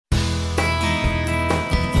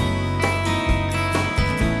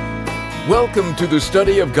Welcome to the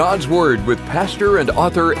study of God's Word with pastor and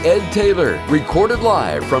author Ed Taylor, recorded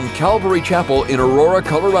live from Calvary Chapel in Aurora,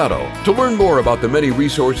 Colorado. To learn more about the many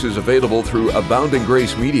resources available through Abounding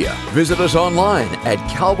Grace Media, visit us online at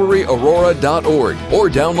calvaryaurora.org or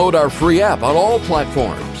download our free app on all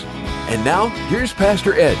platforms. And now, here's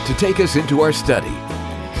Pastor Ed to take us into our study.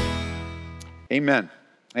 Amen.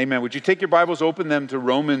 Amen. Would you take your Bibles, open them to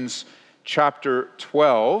Romans chapter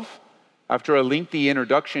 12. After a lengthy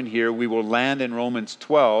introduction here, we will land in Romans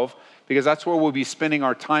 12 because that's where we'll be spending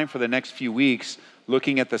our time for the next few weeks,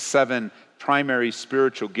 looking at the 7 primary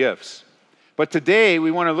spiritual gifts. But today,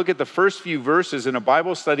 we want to look at the first few verses in a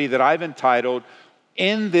Bible study that I've entitled,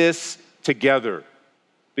 In This Together.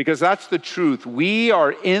 Because that's the truth. We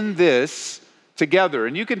are in this together.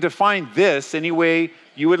 And you can define this any way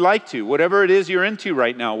you would like to. Whatever it is you're into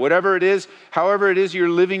right now, whatever it is, however it is you're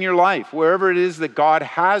living your life, wherever it is that God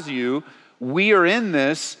has you, we are in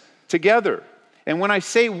this together. And when I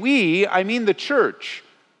say we, I mean the church,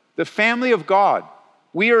 the family of God.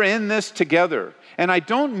 We are in this together. And I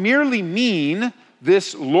don't merely mean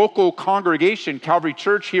this local congregation, Calvary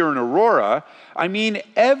Church here in Aurora. I mean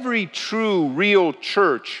every true, real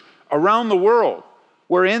church around the world.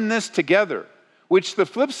 We're in this together. Which the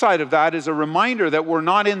flip side of that is a reminder that we're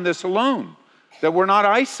not in this alone, that we're not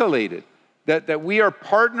isolated, that we are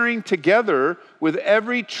partnering together with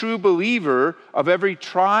every true believer of every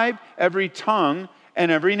tribe, every tongue,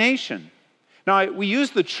 and every nation. Now, we use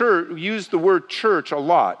the word church a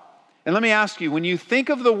lot. And let me ask you, when you think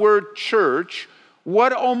of the word church,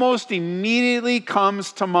 what almost immediately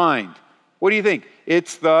comes to mind? What do you think?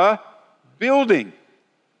 It's the building.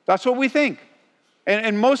 That's what we think.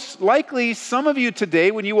 And most likely, some of you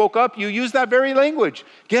today, when you woke up, you use that very language.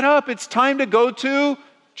 Get up, it's time to go to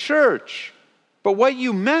church. But what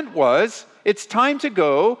you meant was, it's time to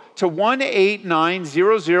go to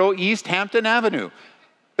 18900 East Hampton Avenue,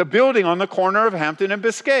 the building on the corner of Hampton and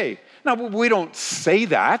Biscay. Now, we don't say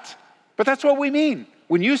that, but that's what we mean.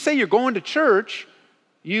 When you say you're going to church,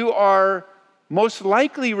 you are most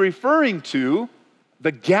likely referring to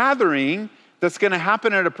the gathering that's going to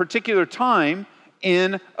happen at a particular time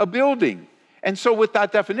in a building. And so with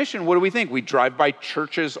that definition, what do we think? We drive by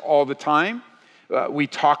churches all the time. We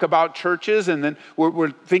talk about churches, and then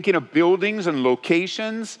we're thinking of buildings and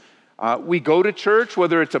locations. We go to church,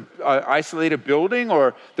 whether it's an isolated building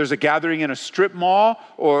or there's a gathering in a strip mall,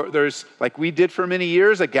 or there's, like we did for many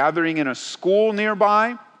years, a gathering in a school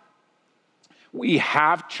nearby. We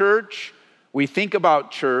have church. We think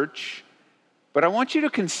about church. But I want you to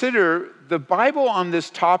consider the Bible on this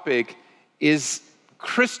topic is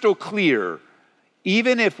crystal clear,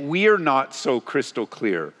 even if we're not so crystal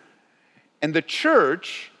clear. And the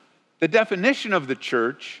church, the definition of the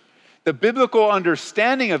church, the biblical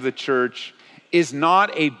understanding of the church is not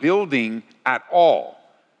a building at all.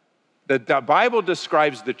 The Bible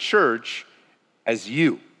describes the church as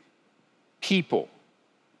you, people.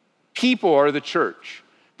 People are the church,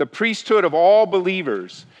 the priesthood of all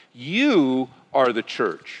believers. You are the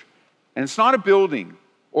church. And it's not a building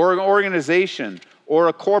or an organization or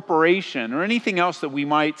a corporation or anything else that we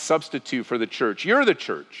might substitute for the church. You're the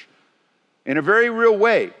church in a very real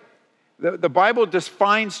way. The Bible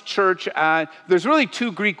defines church as, there's really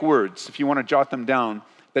 2 Greek words, if you want to jot them down,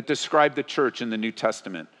 that describe the church in the New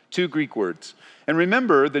Testament. 2 Greek words. And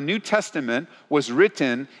remember, the New Testament was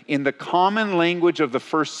written in the common language of the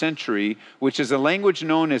first century, which is a language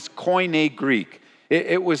known as Koine Greek.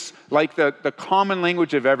 It was like the common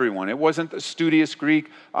language of everyone. It wasn't the studious Greek,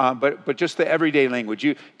 but just the everyday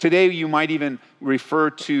language. Today, you might even refer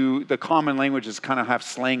to the common language as kind of have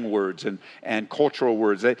slang words and cultural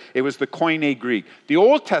words. It was the Koine Greek. The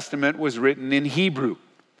Old Testament was written in Hebrew,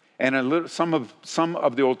 and some of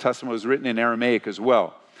the Old Testament was written in Aramaic as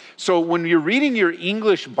well. So when you're reading your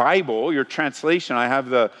English Bible, your translation, I have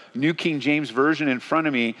the New King James Version in front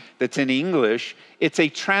of me that's in English. It's a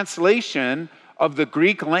translation of the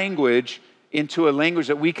Greek language into a language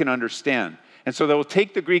that we can understand. And so they'll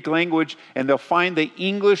take the Greek language and they'll find the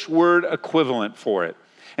English word equivalent for it.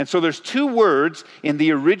 And so there's 2 words in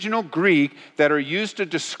the original Greek that are used to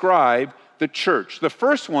describe the church. The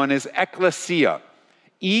first one is ekklesia,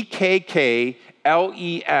 Ekklesa,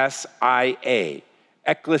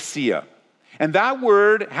 ekklesia. And that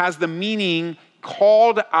word has the meaning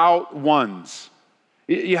called out ones.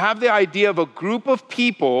 You have the idea of a group of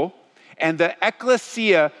people, and the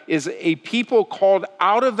ekklesia is a people called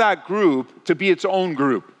out of that group to be its own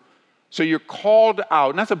group. So you're called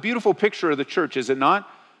out. And that's a beautiful picture of the church, is it not?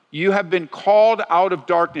 You have been called out of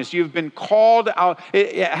darkness. You've been called out.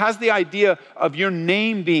 It has the idea of your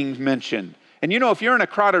name being mentioned. And if you're in a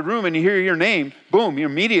crowded room and you hear your name, boom,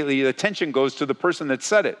 immediately the attention goes to the person that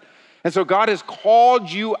said it. And so God has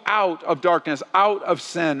called you out of darkness, out of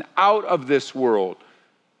sin, out of this world.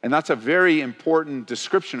 And that's a very important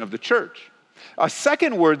description of the church. A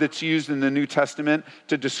second word that's used in the New Testament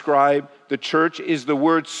to describe the church is the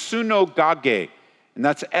word synagoge. And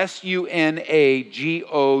that's Sunagogue,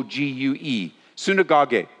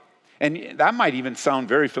 synagoge. And that might even sound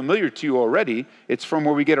very familiar to you already. It's from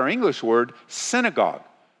where we get our English word, synagogue.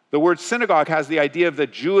 The word synagogue has the idea of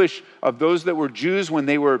of those that were Jews when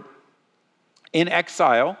they were in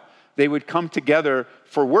exile. They would come together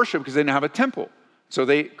for worship because they didn't have a temple. So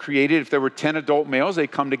they created, if there were 10 adult males, they'd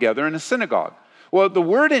come together in a synagogue. Well, the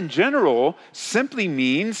word in general simply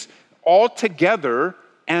means all together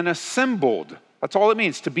and assembled. That's all it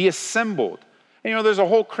means, to be assembled. And there's a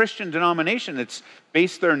whole Christian denomination that's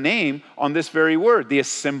based their name on this very word, the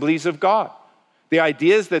Assemblies of God. The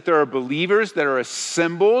idea is that there are believers that are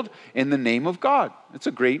assembled in the name of God. It's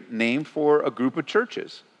a great name for a group of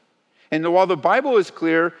churches. And while the Bible is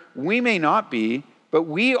clear, we may not be, but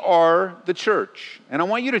we are the church. And I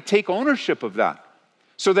want you to take ownership of that.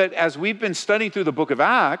 So that as we've been studying through the book of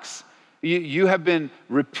Acts, you have been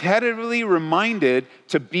repetitively reminded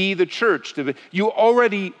to be the church. You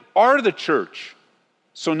already are the church.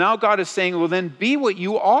 So now God is saying, well, then be what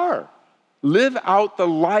you are. Live out the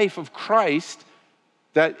life of Christ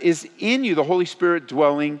that is in you, the Holy Spirit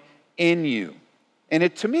dwelling in you.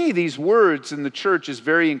 And to me, these words in the church is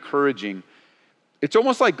very encouraging. It's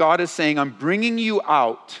almost like God is saying, I'm bringing you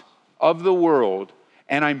out of the world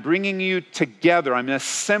and I'm bringing you together. I'm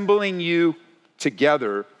assembling you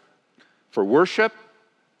together for worship,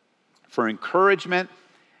 for encouragement,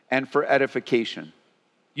 and for edification.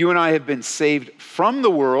 You and I have been saved from the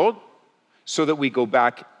world so that we go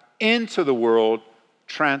back into the world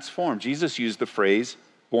transformed. Jesus used the phrase,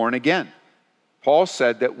 born again. Paul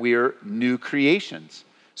said that we're new creations.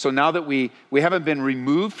 So now that we haven't been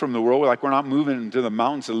removed from the world, like we're not moving into the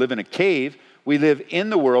mountains to live in a cave, we live in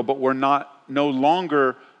the world, but we're no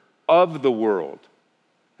longer of the world.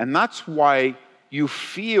 And that's why you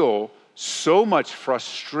feel so much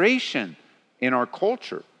frustration in our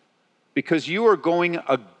culture, because you are going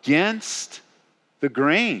against the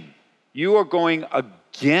grain. You are going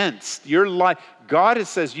against your life. God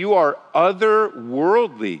says you are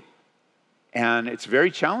otherworldly. And it's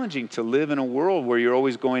very challenging to live in a world where you're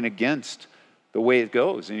always going against the way it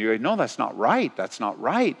goes. And you're like, no, that's not right. That's not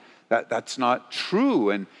right. That's not true.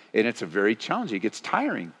 And it's a very challenging. It gets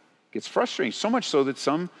tiring. It gets frustrating. So much so that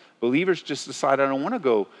some believers just decide, I don't want to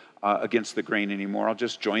go against the grain anymore. I'll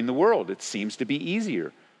just join the world. It seems to be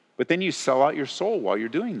easier. But then you sell out your soul while you're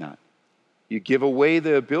doing that. You give away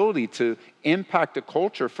the ability to impact a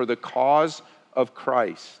culture for the cause of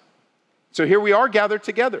Christ. So here we are gathered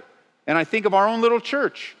together. And I think of our own little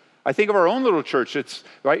church. It's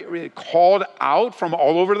right, called out from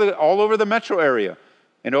all over the metro area.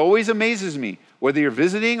 And it always amazes me, whether you're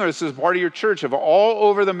visiting or this is part of your church, of all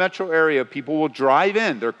over the metro area, people will drive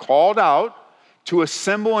in. They're called out to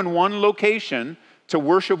assemble in one location to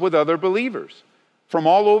worship with other believers. From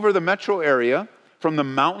all over the metro area, from the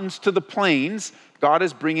mountains to the plains, God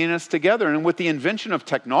is bringing us together. And with the invention of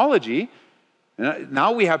technology,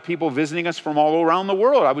 now we have people visiting us from all around the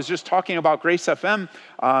world. I was just talking about Grace FM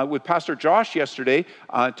with Pastor Josh yesterday,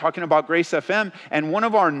 talking about Grace FM. And one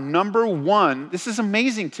of our number one, this is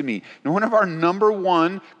amazing to me, one of our number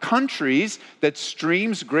one countries that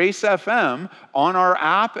streams Grace FM on our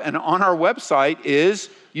app and on our website is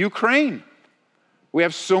Ukraine. We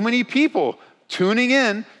have so many people tuning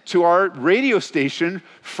in to our radio station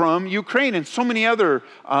from Ukraine and so many other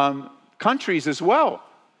countries as well.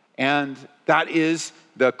 And that is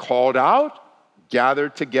the called out,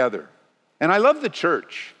 gathered together. And I love the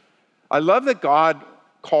church. I love that God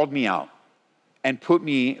called me out and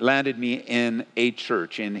landed me in a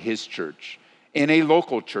church, in his church, in a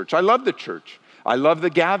local church. I love the church. I love the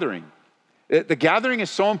gathering. The gathering is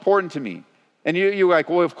so important to me. And you're like,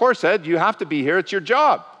 well, of course, Ed, you have to be here. It's your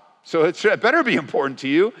job. So it better be important to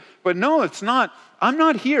you. But no, it's not. I'm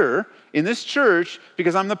not here in this church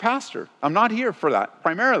because I'm the pastor. I'm not here for that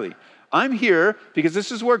primarily. I'm here because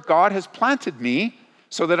this is where God has planted me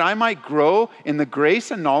so that I might grow in the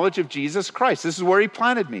grace and knowledge of Jesus Christ. This is where he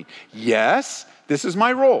planted me. Yes, this is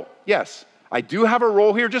my role. Yes, I do have a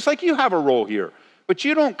role here just like you have a role here. But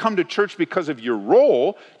you don't come to church because of your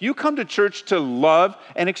role. You come to church to love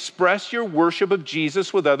and express your worship of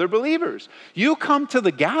Jesus with other believers. You come to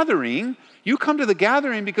the gathering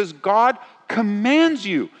because God commands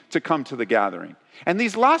you to come to the gathering. And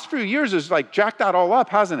these last few years has like jacked that all up,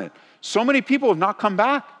 hasn't it? So many people have not come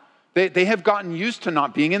back. They have gotten used to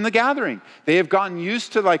not being in the gathering. They have gotten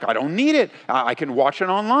used to I don't need it. I can watch it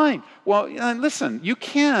online. Well, listen, you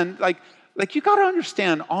can, you got to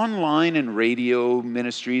understand online and radio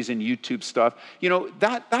ministries and YouTube stuff,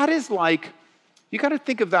 that is you got to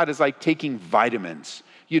think of that as taking vitamins.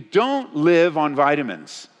 You don't live on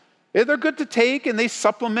vitamins. Yeah, they're good to take and they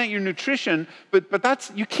supplement your nutrition,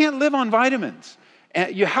 but you can't live on vitamins.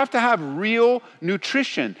 And you have to have real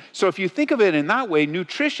nutrition. So if you think of it in that way,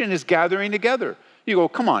 nutrition is gathering together. You go,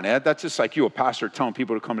 come on, Ed, that's just like you, a pastor, telling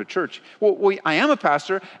people to come to church. Well, I am a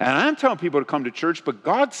pastor, and I'm telling people to come to church, but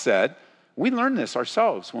God said, we learned this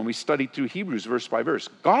ourselves when we studied through Hebrews verse by verse.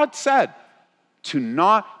 God said to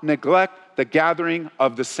not neglect the gathering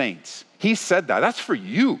of the saints. He said that. That's for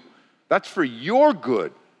you. That's for your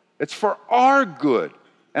good. It's for our good.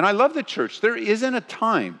 And I love the church. There isn't a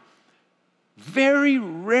time, very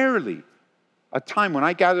rarely, a time when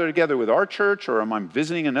I gather together with our church or I'm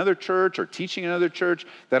visiting another church or teaching another church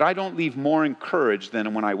that I don't leave more encouraged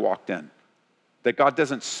than when I walked in. That God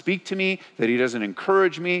doesn't speak to me, that He doesn't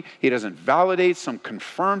encourage me, He doesn't validate,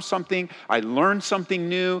 confirm something, I learn something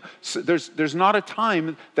new. So there's not a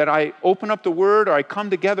time that I open up the Word or I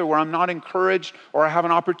come together where I'm not encouraged or I have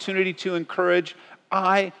an opportunity to encourage.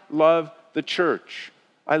 I love the church.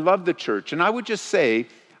 I love the church. And I would just say,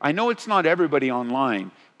 I know it's not everybody online,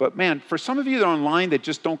 but man, for some of you that are online that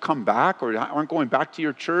just don't come back or aren't going back to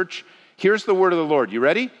your church, here's the word of the Lord. You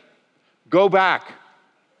ready? Go back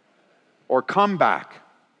or come back,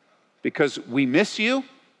 because we miss you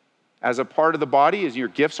as a part of the body as your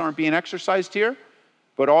gifts aren't being exercised here,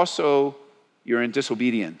 but also you're in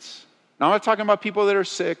disobedience. Now, I'm not talking about people that are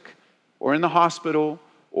sick or in the hospital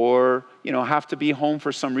or have to be home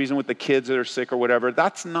for some reason with the kids that are sick or whatever.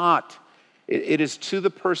 That's not. It is to the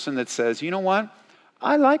person that says, you know what?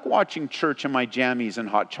 I like watching church in my jammies and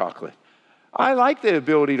hot chocolate. I like the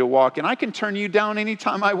ability to walk, and I can turn you down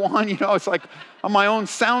anytime I want. It's like I'm my own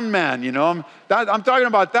sound man. I'm talking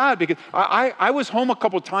about that because I was home a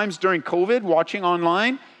couple times during COVID watching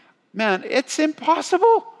online. Man, it's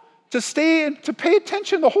impossible to stay and to pay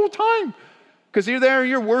attention the whole time. Because you're there,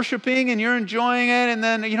 you're worshiping, and you're enjoying it, and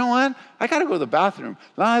then, you know what? I got to go to the bathroom.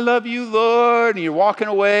 I love you, Lord. And you're walking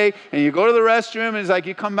away, and you go to the restroom, and it's like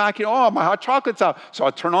you come back, oh, my hot chocolate's out. So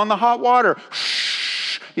I turn on the hot water.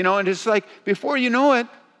 And it's like, before you know it,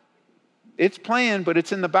 it's playing, but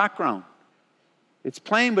it's in the background. It's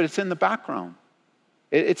playing, but it's in the background.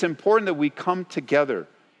 It's important that we come together.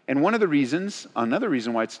 And another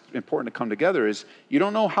reason why it's important to come together is you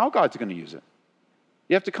don't know how God's going to use it.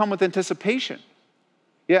 You have to come with anticipation.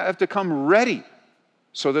 You have to come ready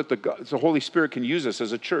so that the Holy Spirit can use us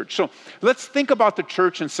as a church. So let's think about the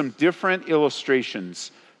church in some different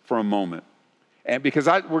illustrations for a moment. And because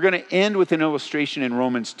we're going to end with an illustration in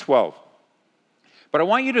Romans 12. But I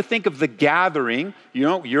want you to think of the gathering.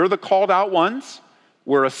 You're the called out ones.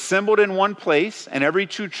 We're assembled in one place, and every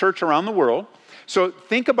true church around the world. So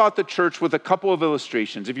think about the church with a couple of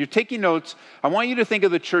illustrations. If you're taking notes, I want you to think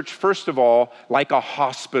of the church, first of all, like a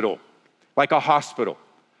hospital. Like a hospital.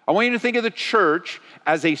 I want you to think of the church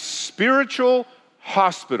as a spiritual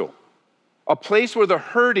hospital. A place where the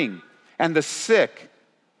hurting and the sick,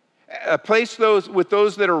 a place with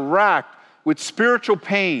those that are racked with spiritual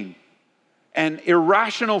pain and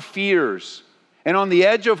irrational fears and on the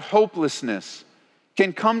edge of hopelessness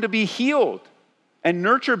can come to be healed and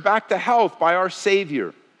nurtured back to health by our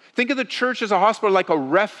Savior. Think of the church as a hospital like a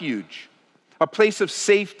refuge, a place of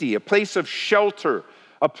safety, a place of shelter,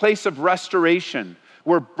 a place of restoration,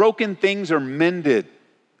 where broken things are mended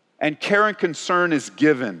and care and concern is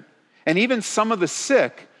given. And even some of the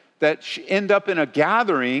sick that end up in a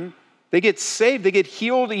gathering, they get saved, they get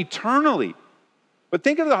healed eternally. But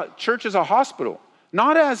think of the church as a hospital,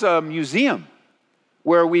 not as a museum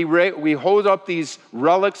where we hold up these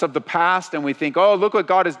relics of the past and we think, oh, look what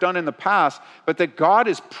God has done in the past, but that God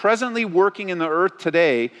is presently working in the earth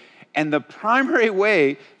today. And the primary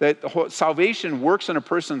way that salvation works in a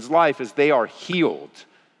person's life is they are healed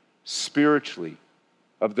spiritually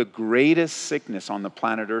of the greatest sickness on the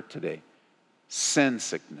planet Earth today, sin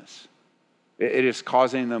sickness. It is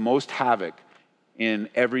causing the most havoc in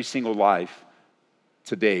every single life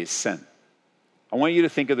today is sin. I want you to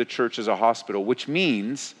think of the church as a hospital, which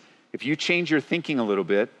means if you change your thinking a little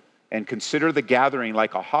bit and consider the gathering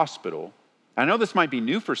like a hospital, I know this might be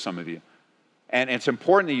new for some of you, and it's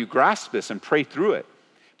important that you grasp this and pray through it.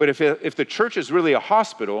 But if the church is really a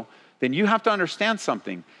hospital, then you have to understand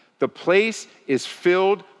something. The place is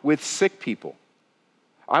filled with sick people.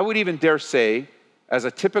 I would even dare say, as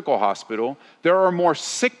a typical hospital, there are more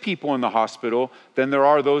sick people in the hospital than there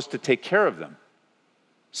are those to take care of them.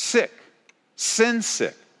 Sick. Sin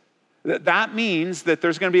sick. That means that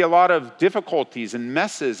there's going to be a lot of difficulties and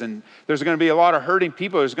messes, and there's going to be a lot of hurting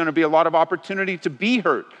people. There's going to be a lot of opportunity to be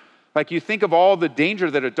hurt. Like you think of all the danger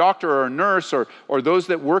that a doctor or a nurse or those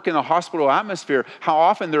that work in the hospital atmosphere, how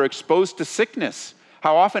often they're exposed to sickness.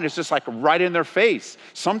 How often it's just like right in their face.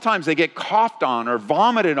 Sometimes they get coughed on or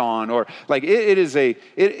vomited on, or like it is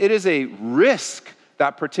a risk,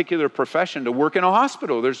 that particular profession, to work in a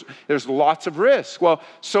hospital. There's lots of risk. Well,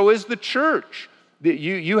 so is the church.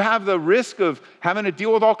 You have the risk of having to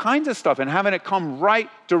deal with all kinds of stuff and having it come right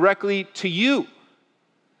directly to you.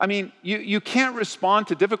 I mean, you can't respond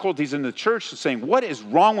to difficulties in the church saying, what is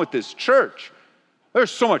wrong with this church? There's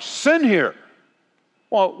so much sin here.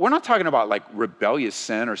 Well, we're not talking about like rebellious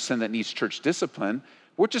sin or sin that needs church discipline.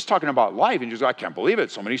 We're just talking about life. And you just go, I can't believe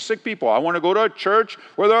it. So many sick people. I want to go to a church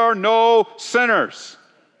where there are no sinners.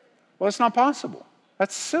 Well, it's not possible.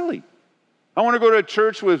 That's silly. I want to go to a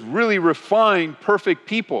church with really refined, perfect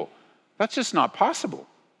people. That's just not possible.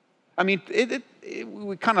 I mean,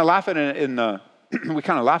 we kind of laugh at it we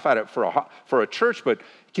kind of laugh at it for a church, but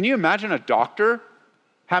can you imagine a doctor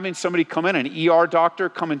having somebody come in, an ER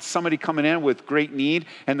doctor, somebody coming in with great need,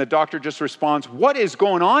 and the doctor just responds, what is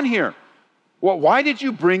going on here? Well, why did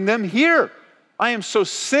you bring them here? I am so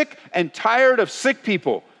sick and tired of sick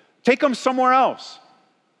people. Take them somewhere else.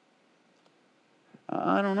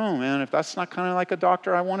 I don't know, man, if that's not kind of like a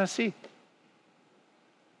doctor I want to see.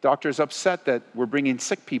 Doctor's upset that we're bringing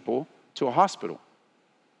sick people to a hospital.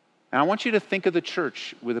 And I want you to think of the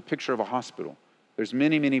church with a picture of a hospital. There's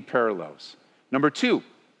many, many parallels. Number two,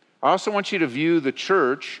 I also want you to view the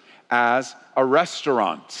church as a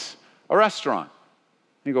restaurant. A restaurant.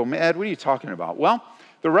 You go, Ed, what are you talking about? Well,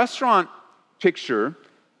 the restaurant picture,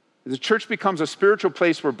 the church becomes a spiritual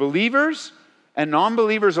place where believers and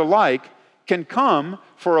non-believers alike can come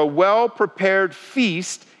for a well-prepared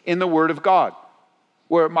feast in the Word of God,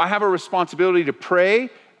 where I have a responsibility to pray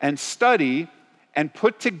and study and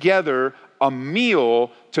put together a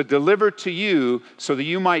meal to deliver to you so that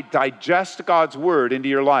you might digest God's Word into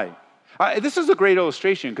your life. This is a great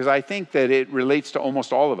illustration because I think that it relates to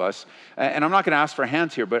almost all of us. And I'm not going to ask for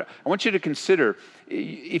hands here, but I want you to consider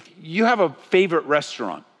if you have a favorite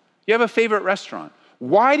restaurant. You have a favorite restaurant.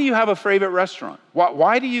 Why do you have a favorite restaurant?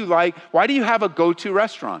 Why do you have a go-to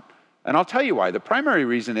restaurant? And I'll tell you why. The primary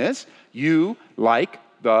reason is you like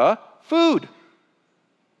the food.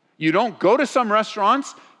 You don't go to some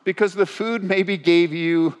restaurants because the food maybe gave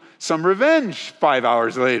you some revenge 5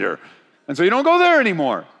 hours later. And so you don't go there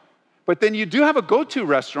anymore. But then you do have a go-to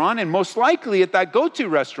restaurant, and most likely at that go-to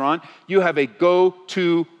restaurant, you have a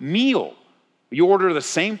go-to meal. You order the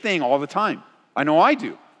same thing all the time. I know I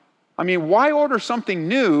do. I mean, why order something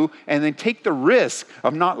new and then take the risk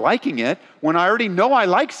of not liking it when I already know I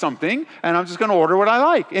like something and I'm just going to order what I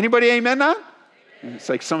like? Anybody amen that? It's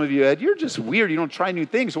like some of you, Ed, you're just weird. You don't try new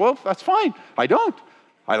things. Well, that's fine. I don't.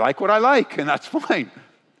 I like what I like, and that's fine.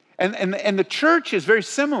 And the church is very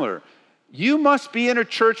similar. You must be in a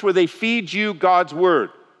church where they feed you God's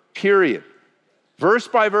word, period. Verse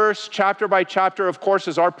by verse, chapter by chapter, of course,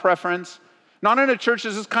 is our preference. Not in a church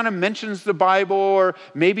that just kind of mentions the Bible, or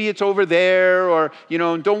maybe it's over there, or,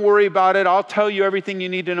 don't worry about it. I'll tell you everything you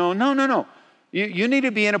need to know. No. You need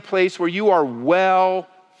to be in a place where you are well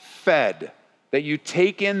fed, that you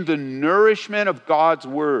take in the nourishment of God's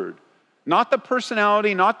word. Not the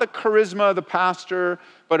personality, not the charisma of the pastor,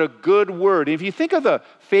 but a good word. If you think of the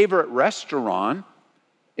favorite restaurant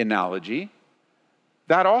analogy,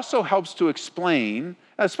 that also helps to explain,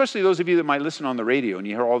 especially those of you that might listen on the radio and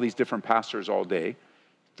you hear all these different pastors all day,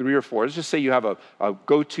 3 or 4. Let's just say you have a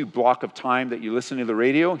go-to block of time that you listen to the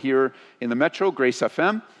radio here in the Metro, Grace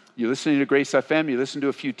FM. You listen to Grace FM, you listen to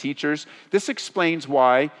a few teachers. This explains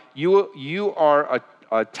why you are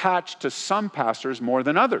attached to some pastors more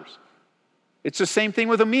than others. It's the same thing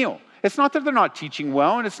with a meal. It's not that they're not teaching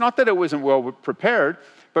well, and it's not that it wasn't well prepared,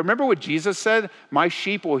 but remember what Jesus said? My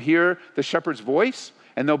sheep will hear the shepherd's voice,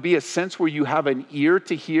 and there'll be a sense where you have an ear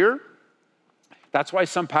to hear. That's why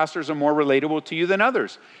some pastors are more relatable to you than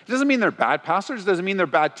others. It doesn't mean they're bad pastors. It doesn't mean they're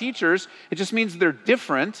bad teachers. It just means they're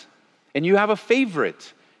different, and you have a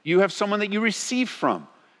favorite. You have someone that you receive from.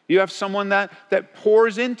 You have someone that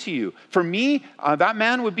pours into you. For me, that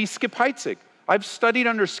man would be Skip Heitzig. I've studied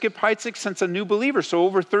under Skip Heitzig since a new believer, so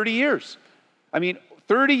over 30 years.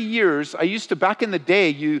 30 years, I used to, back in the day,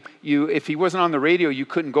 you if he wasn't on the radio, you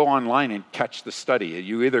couldn't go online and catch the study.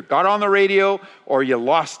 You either got on the radio or you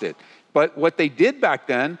lost it. But what they did back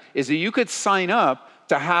then is that you could sign up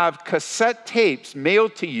to have cassette tapes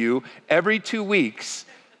mailed to you every 2 weeks.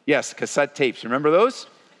 Yes, cassette tapes. Remember those?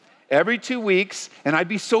 every 2 weeks, and I'd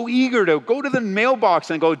be so eager to go to the mailbox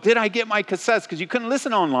and go, did I get my cassettes? Because you couldn't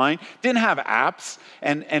listen online, didn't have apps,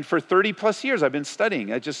 and for 30 plus years I've been studying.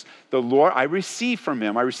 The Lord, I receive from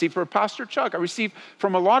him. I receive from Pastor Chuck. I receive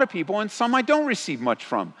from a lot of people, and some I don't receive much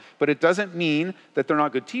from. But it doesn't mean that they're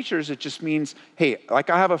not good teachers. It just means, hey, like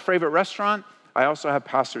I have a favorite restaurant, I also have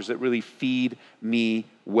pastors that really feed me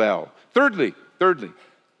well. Thirdly,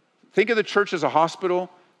 think of the church as a hospital.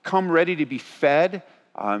 Come ready to be fed,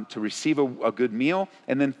 to receive a good meal.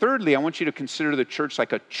 And then thirdly, I want you to consider the church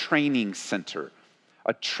like a training center.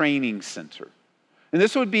 A training center. And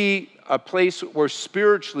this would be a place where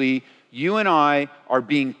spiritually you and I are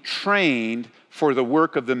being trained for the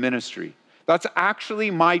work of the ministry. That's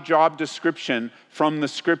actually my job description from the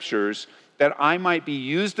scriptures, that I might be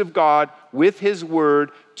used of God with his word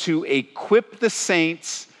to equip the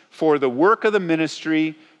saints for the work of the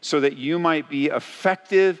ministry so that you might be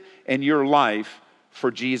effective in your life for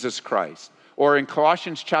Jesus Christ. Or in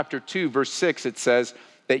Colossians chapter 2, verse 6, it says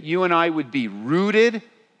that you and I would be rooted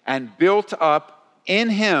and built up in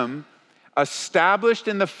him, established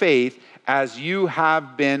in the faith as you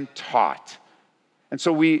have been taught. And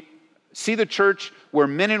so we see the church where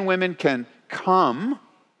men and women can come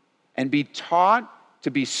and be taught, to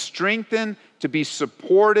be strengthened, to be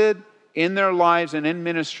supported in their lives and in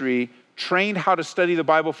ministry, trained how to study the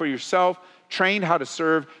Bible for yourself, trained how to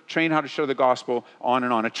serve, trained how to share the gospel, on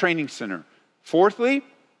and on. A training center. Fourthly,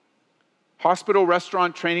 hospital,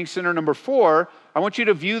 restaurant, training center. Number 4, I want you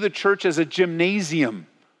to view the church as a gymnasium.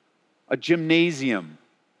 A gymnasium.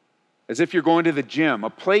 As if you're going to the gym.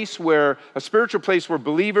 A spiritual place where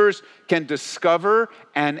believers can discover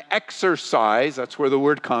and exercise, that's where the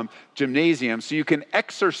word comes, gymnasium, so you can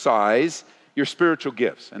exercise your spiritual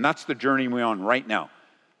gifts. And that's the journey we're on right now.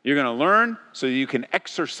 You're going to learn so you can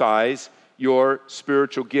exercise your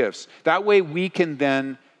spiritual gifts. That way we can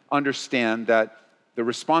then understand that the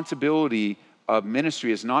responsibility of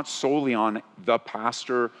ministry is not solely on the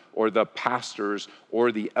pastor or the pastors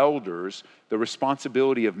or the elders. The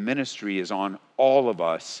responsibility of ministry is on all of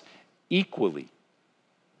us equally.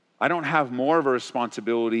 I don't have more of a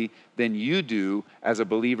responsibility than you do as a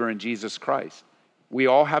believer in Jesus Christ. We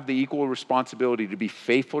all have the equal responsibility to be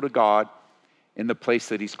faithful to God in the place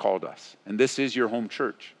that he's called us. And this is your home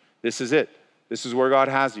church. This is it. This is where God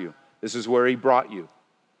has you. This is where he brought you.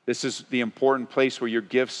 This is the important place where your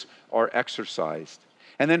gifts are exercised.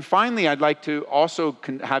 And then finally, I'd like to also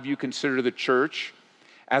have you consider the church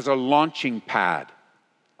as a launching pad.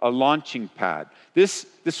 A launching pad. This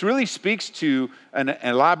really speaks to an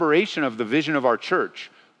elaboration of the vision of our church.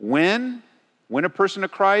 Win a person to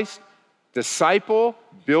Christ, disciple,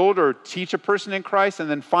 build or teach a person in Christ, and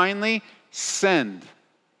then finally, send.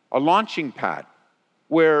 A launching pad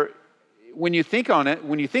where when you think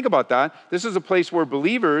about that, this is a place where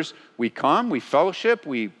believers, we come, we fellowship,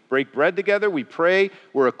 we break bread together, we pray,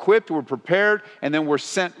 we're equipped, we're prepared, and then we're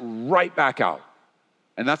sent right back out.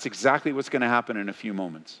 And that's exactly what's going to happen in a few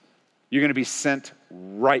moments. You're going to be sent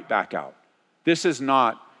right back out. This is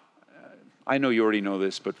not, I know you already know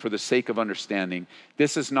this, but for the sake of understanding,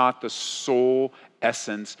 this is not the sole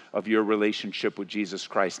essence of your relationship with Jesus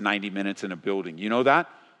Christ, 90 minutes in a building. You know that?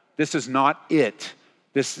 This is not it.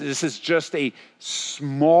 This is just a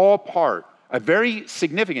small part, a very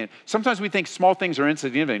significant. Sometimes we think small things are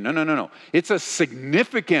insignificant. No. It's a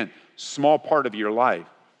significant small part of your life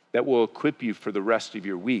that will equip you for the rest of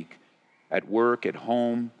your week, at work, at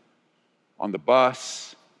home, on the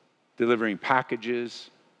bus, delivering packages,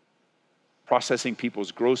 processing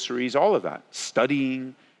people's groceries, all of that,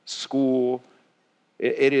 studying, school.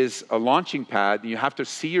 It is a launching pad. You have to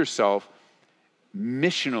see yourself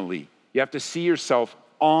missionally. You have to see yourself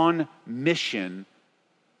on mission.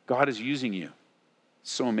 God is using you.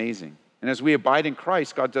 It's so amazing. And as we abide in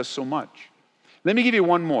Christ, God does so much. Let me give you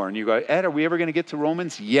one more. And you go, Ed, are we ever going to get to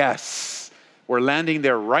Romans? Yes. We're landing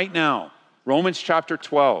there right now. Romans chapter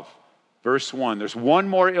 12, verse 1. There's one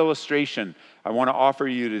more illustration I want to offer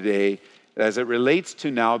you today as it relates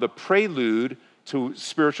to now the prelude to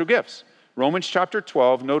spiritual gifts. Romans chapter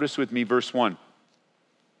 12, notice with me verse 1.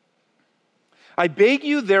 I beg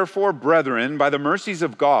you, therefore, brethren, by the mercies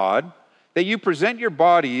of God, that you present your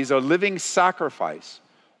bodies a living sacrifice,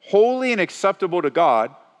 holy and acceptable to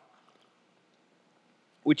God,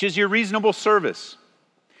 which is your reasonable service.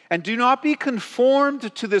 And do not be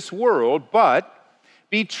conformed to this world, but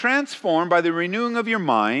be transformed by the renewing of your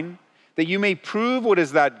mind, that you may prove what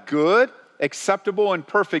is that good, acceptable, and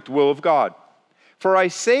perfect will of God. For I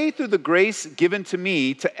say through the grace given to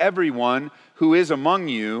me to everyone who is among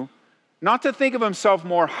you, not to think of himself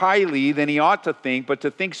more highly than he ought to think, but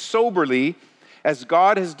to think soberly, as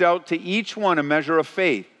God has dealt to each one a measure of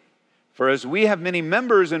faith. For as we have many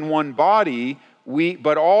members in one body,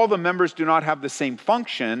 but all the members do not have the same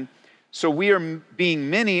function, so we are being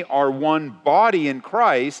many are one body in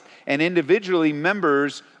Christ and individually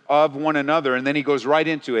members of one another. And then he goes right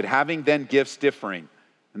into it, having then gifts differing.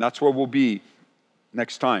 And that's where we'll be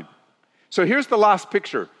next time. So here's the last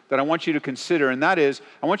picture that I want you to consider, and that is,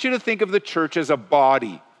 I want you to think of the church as a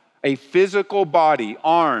body, a physical body,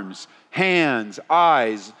 arms, hands,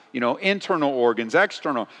 eyes, internal organs,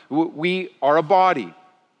 external. We are a body.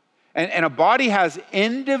 And a body has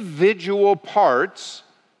individual parts,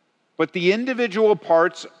 but the individual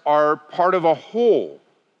parts are part of a whole.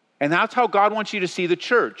 And that's how God wants you to see the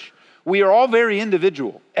church. We are all very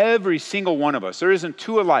individual, every single one of us. There isn't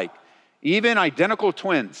two alike. Even identical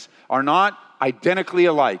twins are not identically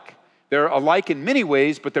alike. They're alike in many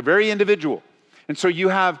ways, but they're very individual. And so you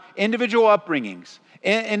have individual upbringings,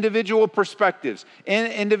 individual perspectives,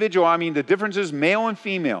 the differences male and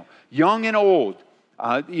female, young and old,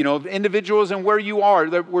 individuals and where you are.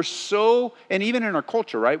 We're so, and even in our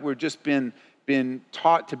culture, right? We're just been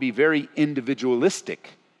taught to be very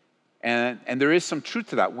individualistic. And there is some truth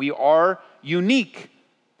to that. We are unique.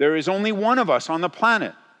 There is only one of us on the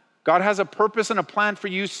planet. God has a purpose and a plan for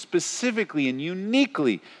you specifically and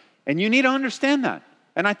uniquely. And you need to understand that.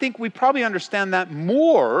 And I think we probably understand that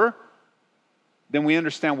more than we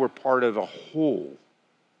understand we're part of a whole.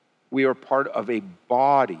 We are part of a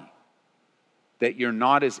body. That you're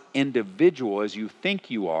not as individual as you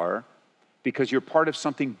think you are because you're part of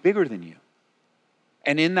something bigger than you.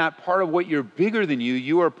 And in that part of what you're bigger than you,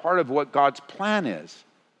 you are part of what God's plan is.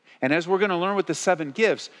 And as we're going to learn with the 7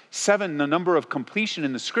 gifts, 7, the number of completion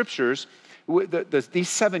in the scriptures, these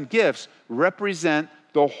 7 gifts represent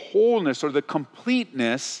the wholeness or the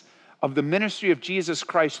completeness of the ministry of Jesus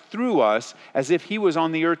Christ through us as if he was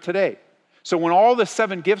on the earth today. So when all the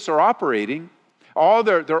 7 gifts are operating,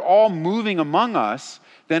 they're all moving among us,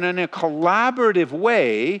 then in a collaborative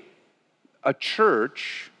way, a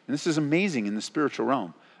church, and this is amazing in the spiritual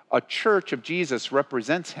realm, a church of Jesus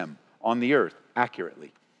represents him on the earth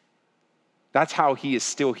accurately. That's how he is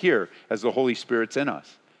still here as the Holy Spirit's in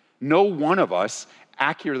us. No one of us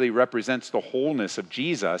accurately represents the wholeness of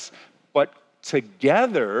Jesus, but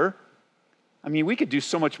together, we could do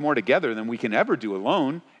so much more together than we can ever do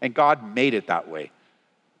alone, and God made it that way.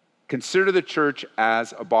 Consider the church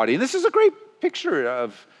as a body. And this is a great picture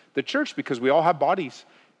of the church because we all have bodies,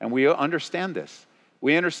 and we understand this.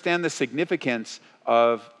 We understand the significance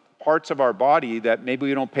of parts of our body that maybe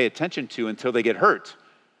we don't pay attention to until they get hurt.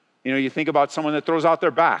 You think about someone that throws out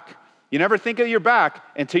their back. You never think of your back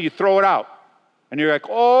until you throw it out. And you're like,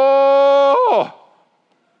 oh!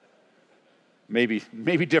 Maybe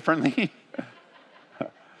differently.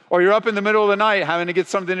 Or you're up in the middle of the night having to get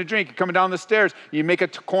something to drink. You're coming down the stairs. You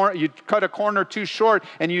you cut a corner too short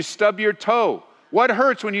and you stub your toe. What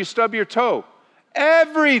hurts when you stub your toe?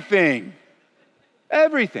 Everything.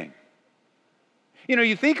 Everything.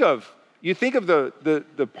 You think of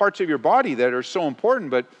the parts of your body that are so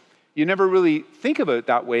important, but you never really think of it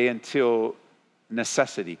that way until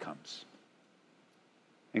necessity comes.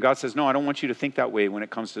 And God says, no, I don't want you to think that way when it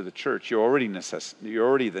comes to the church. You're already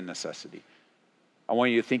the necessity. I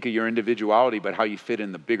want you to think of your individuality, but how you fit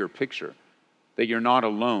in the bigger picture. That you're not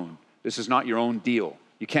alone. This is not your own deal.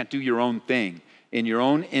 You can't do your own thing. In your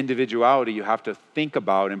own individuality, you have to think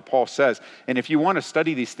about, and Paul says, and if you want to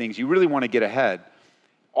study these things, you really want to get ahead.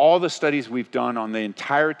 All the studies we've done on the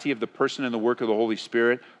entirety of the person and the work of the Holy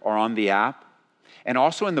Spirit are on the app. And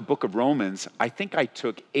also in the book of Romans, I think I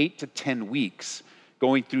took 8 to 10 weeks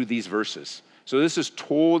going through these verses. So this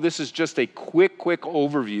is just a quick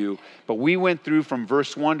overview, but we went through from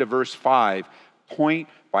verse 1 to verse 5, point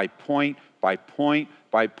by point by point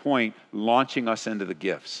by point, launching us into the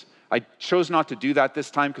gifts. I chose not to do that this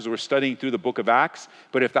time because we're studying through the book of Acts,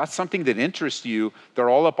 but if that's something that interests you, they're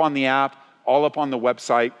all up on the app, all up on the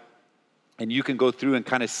website, and you can go through and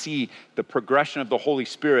kind of see the progression of the Holy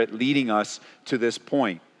Spirit leading us to this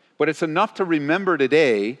point. But it's enough to remember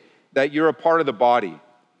today that you're a part of the body.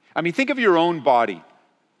 Think of your own body.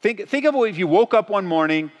 Think of if you woke up one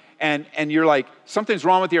morning and you're like, something's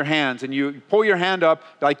wrong with your hands, and you pull your hand up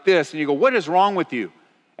like this, and you go, what is wrong with you?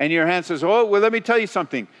 And your hand says, oh, well, let me tell you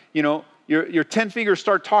something. Your 10 fingers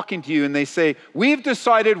start talking to you, and they say, we've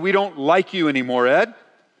decided we don't like you anymore, Ed,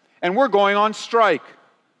 and we're going on strike.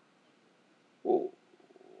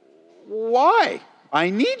 Why? I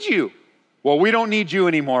need you. Well, we don't need you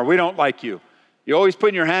anymore. We don't like you. You're always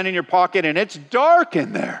putting your hand in your pocket, and it's dark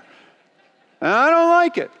in there. And I don't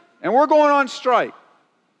like it. And we're going on strike.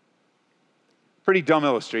 Pretty dumb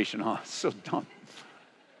illustration, huh? It's so dumb.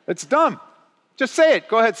 It's dumb. Just say it.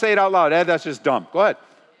 Go ahead, say it out loud. Ed, that's just dumb. Go ahead.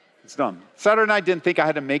 It's dumb. Saturday night didn't think I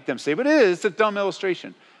had to make them say, but it is. It's a dumb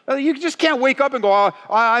illustration. You just can't wake up and go, oh,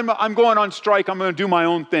 I'm going on strike. I'm going to do my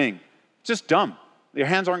own thing. It's just dumb. Your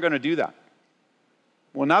hands aren't going to do that.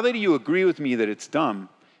 Well, now that you agree with me that it's dumb,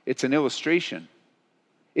 it's an illustration.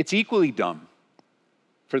 It's equally dumb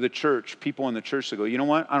for the church, people in the church to go, you know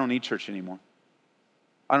what? I don't need church anymore.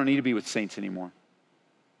 I don't need to be with saints anymore.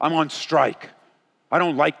 I'm on strike. I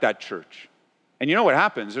don't like that church. And you know what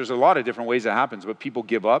happens? There's a lot of different ways that happens, but people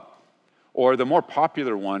give up. Or the more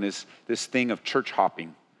popular one is this thing of church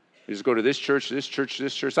hopping. You just go to this church, this church,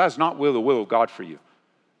 this church. That's not the will of God for you.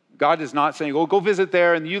 God is not saying, oh, go visit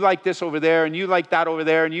there, and you like this over there, and you like that over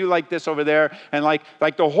there, and you like this over there, and like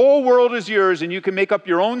the whole world is yours, and you can make up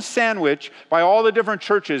your own sandwich by all the different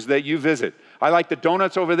churches that you visit. I like the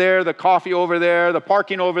donuts over there, the coffee over there, the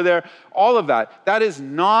parking over there, all of that. That is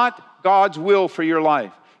not God's will for your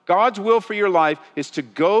life. God's will for your life is to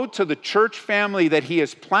go to the church family that He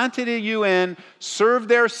has planted you in, serve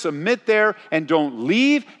there, submit there, and don't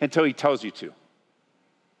leave until He tells you to.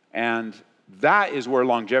 And that is where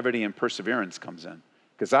longevity and perseverance comes in,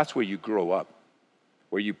 because that's where you grow up,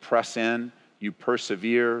 where you press in, you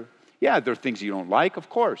persevere. Yeah, there are things you don't like, of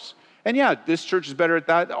course. And yeah, this church is better at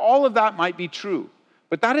that. All of that might be true.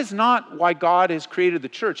 But that is not why God has created the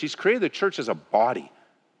church. He's created the church as a body.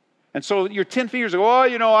 And so your 10 fingers go,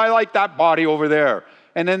 oh, I like that body over there.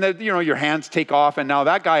 And then, your hands take off, and now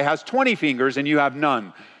that guy has 20 fingers and you have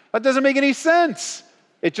none. That doesn't make any sense.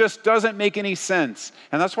 It just doesn't make any sense.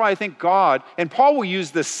 And that's why I think God, and Paul will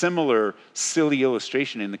use this similar silly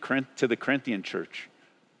illustration to the Corinthian church.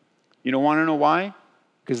 You don't want to know why?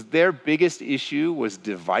 Because their biggest issue was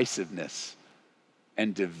divisiveness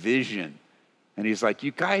and division. And he's like,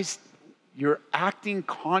 you guys, you're acting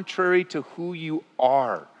contrary to who you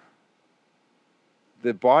are.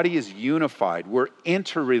 The body is unified. We're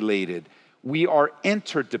interrelated. We are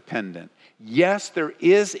interdependent. Yes, there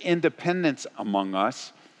is independence among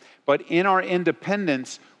us, but in our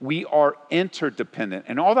independence, we are interdependent.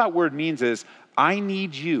 And all that word means is, I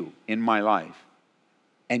need you in my life,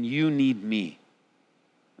 and you need me.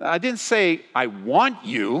 I didn't say, I want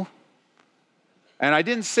you, and I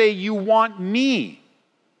didn't say, you want me.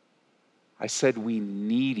 I said, we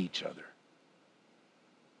need each other.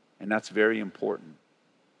 And that's very important.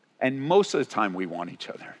 And most of the time, we want each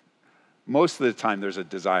other. Most of the time, there's a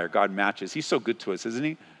desire. God matches. He's so good to us, isn't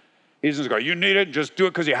He? He doesn't go, you need it, just do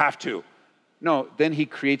it because you have to. No, then He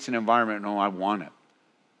creates an environment. No, I want it.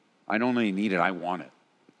 I don't only need it, I want it.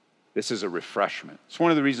 This is a refreshment. It's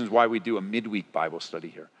one of the reasons why we do a midweek Bible study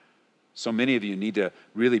here. So many of you need to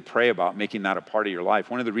really pray about making that a part of your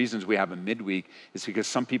life. One of the reasons we have a midweek is because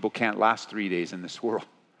some people can't last 3 days in this world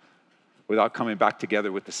without coming back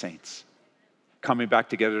together with the saints, coming back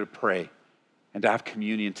together to pray and to have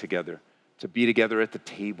communion together, to be together at the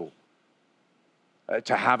table,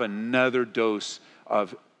 to have another dose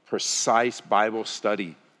of precise Bible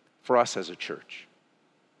study for us as a church.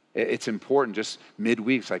 It's important. Just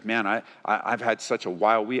midweek, it's like, man, I've had such a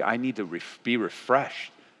wild week. I need to be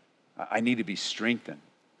refreshed. I need to be strengthened.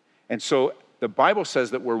 And so the Bible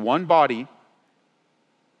says that we're one body,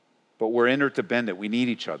 but we're interdependent. We need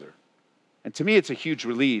each other. And to me, it's a huge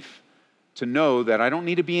relief to know that I don't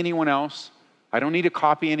need to be anyone else. I don't need to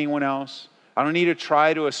copy anyone else. I don't need to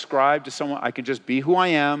try to ascribe to someone. I can just be who I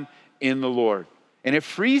am in the Lord. And it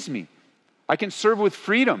frees me. I can serve with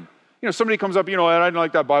freedom. Somebody comes up, I don't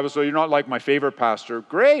like that Bible, so you're not like my favorite pastor.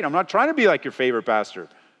 Great, I'm not trying to be like your favorite pastor.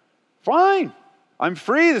 Fine, I'm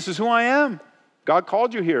free. This is who I am. God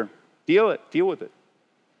called you here. Deal with it.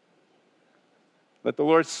 Let the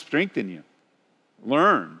Lord strengthen you.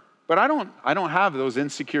 Learn. But I don't have those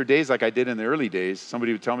insecure days like I did in the early days.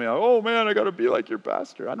 Somebody would tell me, oh man, I got to be like your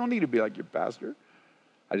pastor. I don't need to be like your pastor.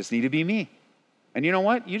 I just need to be me. And you know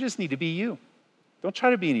what? You just need to be you. Don't try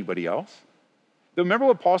to be anybody else. Remember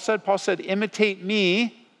what Paul said? Paul said, imitate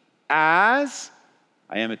me as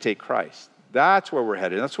I imitate Christ. That's where we're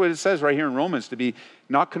headed. That's what it says right here in Romans, to be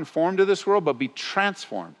not conformed to this world, but be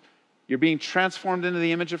transformed. You're being transformed into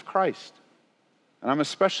the image of Christ. And I'm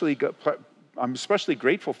especially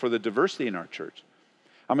grateful for the diversity in our church.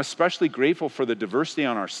 I'm especially grateful for the diversity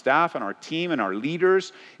on our staff and our team and our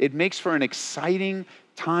leaders. It makes for an exciting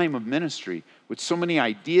time of ministry with so many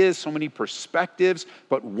ideas, so many perspectives,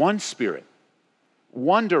 but one Spirit,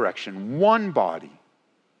 one direction, one body.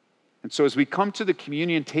 And so as we come to the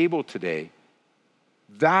communion table today,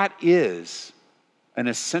 that is an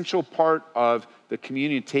essential part of the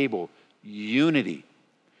communion table, unity.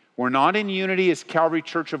 We're not in unity as Calvary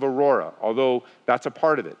Church of Aurora, although that's a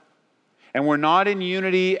part of it. And we're not in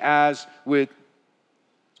unity as with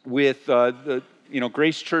the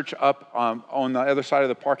Grace Church up on the other side of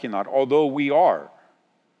the parking lot, although we are.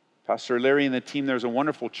 Pastor Larry and the team, there's a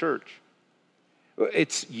wonderful church.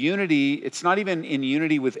 It's unity. It's not even in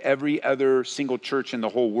unity with every other single church in the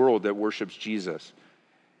whole world that worships Jesus.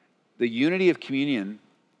 The unity of communion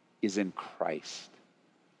is in Christ.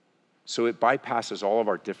 So it bypasses all of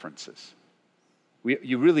our differences.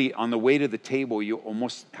 You really, on the way to the table, you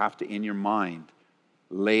almost have to, in your mind,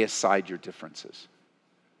 lay aside your differences.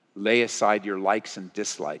 Lay aside your likes and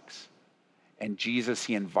dislikes. And Jesus,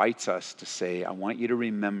 he invites us to say, I want you to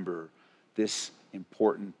remember this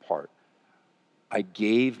important part. I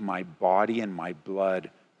gave my body and my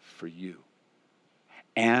blood for you.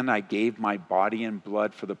 And I gave my body and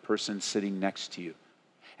blood for the person sitting next to you.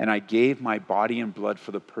 And I gave my body and blood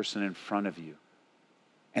for the person in front of you.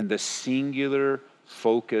 And the singular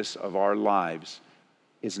focus of our lives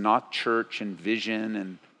is not church and vision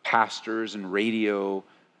and pastors and radio.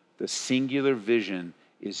 The singular vision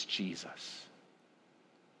is Jesus.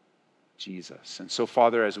 Jesus. And so,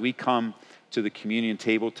 Father, as we come to the communion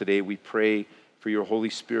table today, we pray for your Holy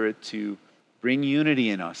Spirit to bring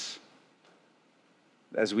unity in us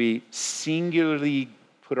as we singularly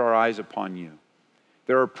put our eyes upon you.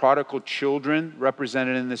 There are prodigal children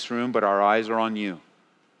represented in this room, but our eyes are on you.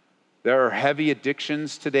 There are heavy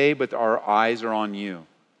addictions today, but our eyes are on you.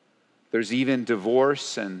 There's even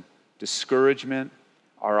divorce and discouragement.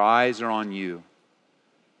 Our eyes are on you.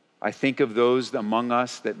 I think of those among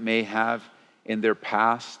us that may have in their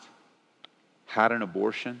past had an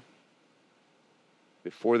abortion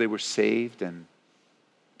before they were saved, and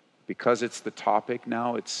because it's the topic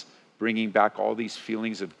now, it's bringing back all these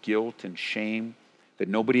feelings of guilt and shame that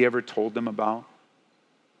nobody ever told them about.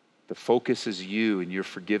 The focus is you and your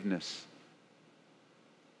forgiveness.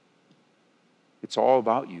 It's all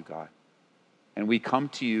about you, God. And we come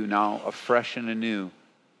to you now afresh and anew,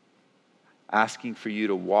 asking for you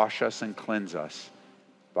to wash us and cleanse us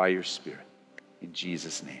by your Spirit. In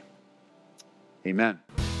Jesus' name, amen.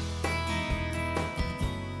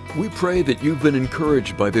 We pray that you've been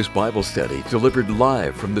encouraged by this Bible study delivered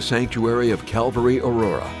live from the sanctuary of Calvary,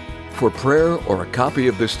 Aurora. For prayer or a copy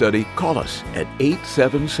of this study, call us at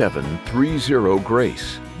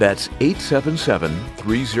 877-30-GRACE. That's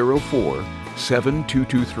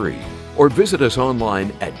 877-304-7223. Or visit us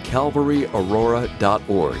online at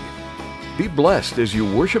calvaryaurora.org. Be blessed as you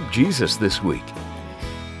worship Jesus this week.